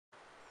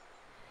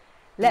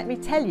let me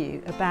tell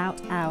you about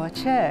our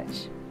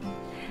church.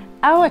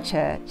 Our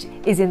church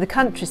is in the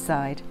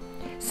countryside,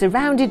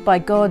 surrounded by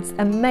God's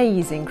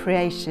amazing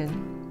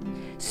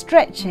creation,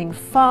 stretching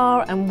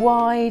far and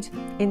wide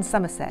in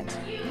Somerset,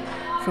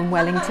 from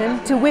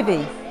Wellington to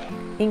Withy,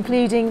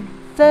 including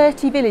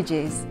 30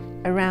 villages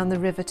around the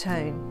River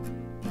Tone.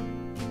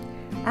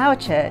 Our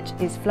church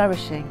is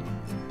flourishing.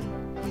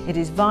 It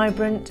is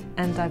vibrant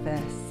and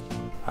diverse.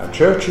 Our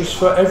church is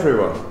for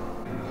everyone,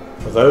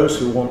 for those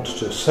who want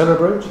to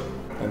celebrate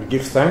and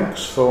give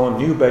thanks for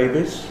new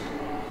babies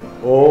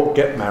or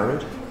get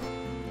married.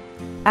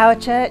 Our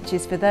church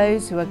is for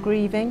those who are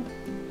grieving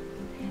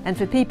and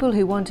for people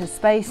who want a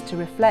space to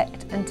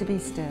reflect and to be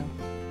still.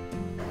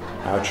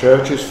 Our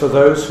church is for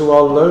those who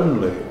are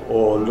lonely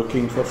or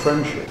looking for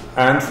friendship,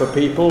 and for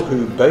people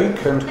who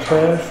bake and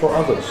care for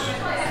others.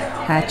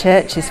 Our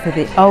church is for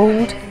the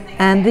old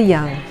and the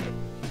young.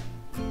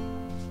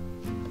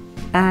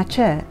 Our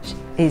church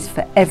is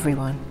for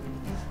everyone.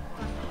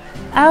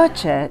 Our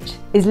church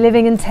is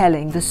living and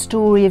telling the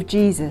story of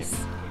Jesus.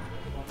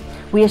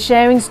 We are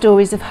sharing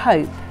stories of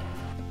hope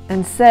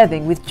and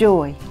serving with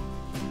joy.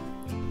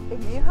 In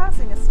new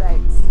housing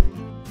estates.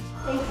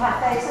 In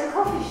cafes and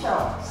coffee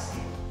shops.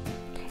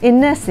 In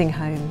nursing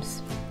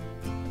homes.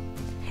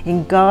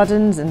 In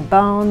gardens and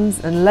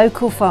barns and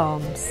local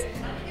farms.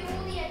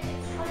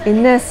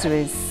 In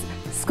nurseries,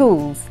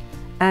 schools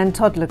and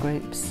toddler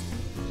groups.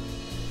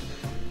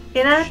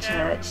 In our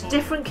church,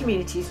 different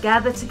communities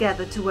gather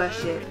together to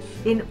worship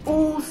in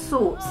all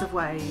sorts of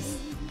ways.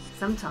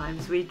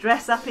 Sometimes we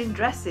dress up in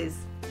dresses,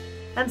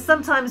 and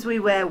sometimes we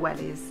wear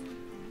wellies.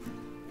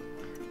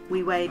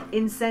 We wave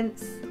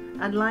incense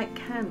and light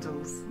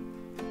candles.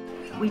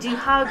 We do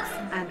hugs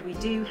and we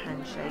do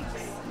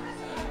handshakes.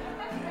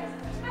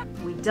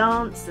 We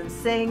dance and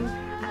sing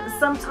and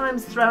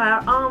sometimes throw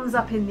our arms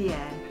up in the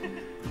air.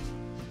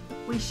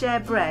 We share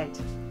bread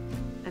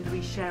and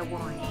we share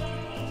wine.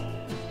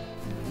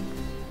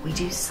 We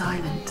do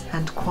silent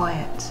and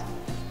quiet.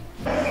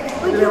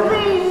 We do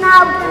really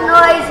loud and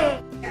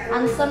noisy.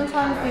 And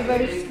sometimes we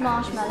roast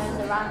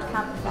marshmallows around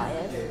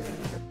campfires.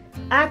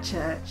 Our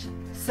church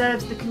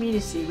serves the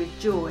community with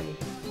joy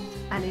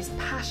and is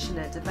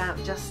passionate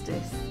about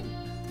justice.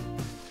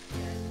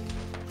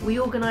 We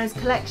organise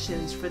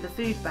collections for the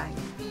food bank.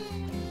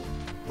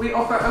 We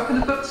offer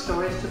open book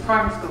stories to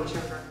primary school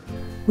children.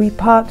 We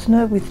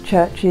partner with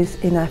churches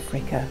in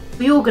Africa.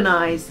 We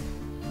organise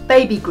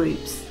baby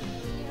groups.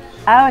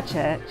 Our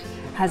church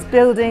has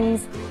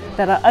buildings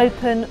that are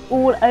open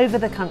all over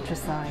the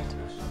countryside.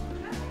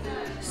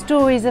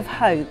 Stories of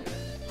hope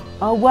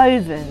are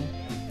woven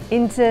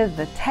into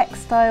the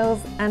textiles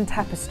and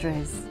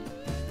tapestries,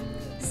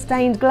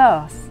 stained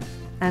glass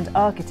and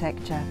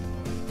architecture.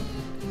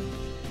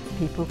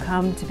 People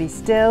come to be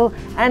still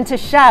and to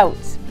shout,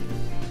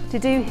 to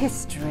do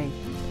history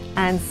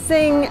and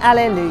sing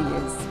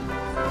alleluias,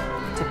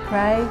 to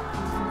pray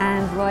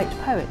and write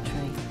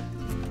poetry.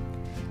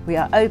 We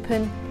are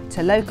open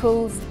to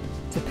locals,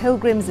 to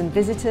pilgrims and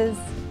visitors,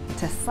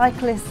 to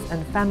cyclists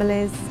and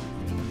families,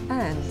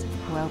 and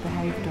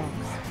well-behaved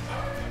dogs.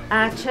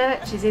 Our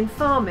church is in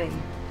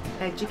farming,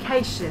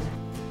 education,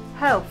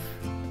 health,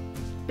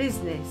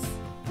 business,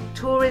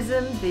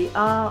 tourism, the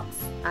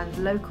arts and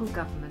local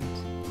government.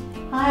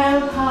 I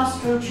am a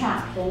pastoral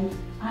chaplain.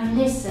 I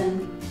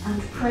listen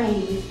and pray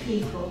with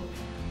people.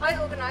 I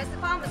organise the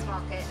farmers'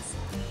 markets.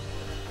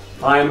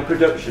 I am a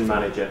production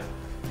manager.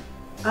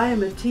 I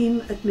am a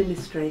team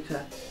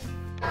administrator.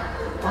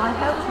 I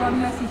help run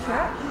Mercy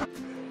Church.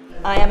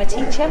 I am a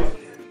teacher.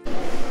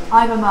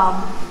 I'm a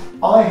mum.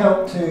 I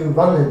help to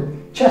run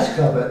the chess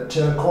club at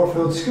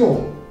Courtfield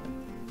School.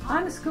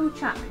 I'm a school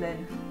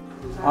chaplain.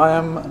 I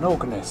am an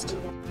organist.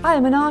 I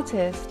am an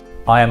artist.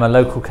 I am a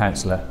local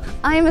councillor.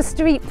 I am a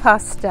street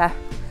pastor.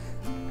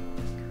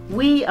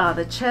 We are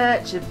the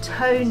Church of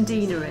Tone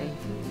Deanery.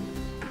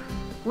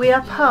 We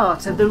are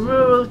part of the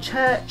Rural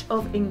Church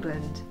of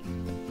England.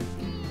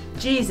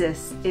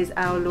 Jesus is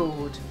our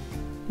Lord.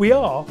 We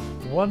are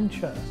one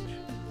church.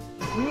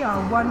 We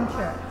are one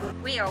church.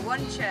 We are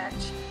one church.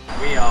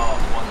 We are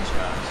one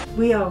church.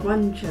 We are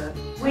one church.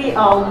 We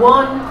are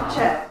one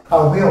church.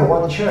 Oh, we are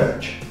one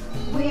church.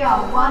 We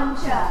are one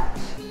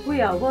church.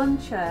 We are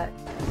one church.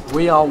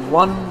 We are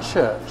one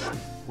church.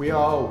 We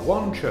are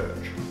one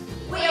church.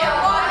 We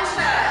are one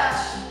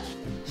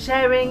church.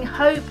 Sharing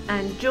hope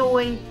and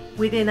joy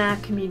within our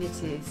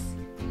communities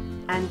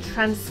and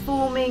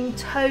transforming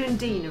Tone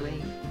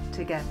Deanery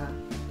together.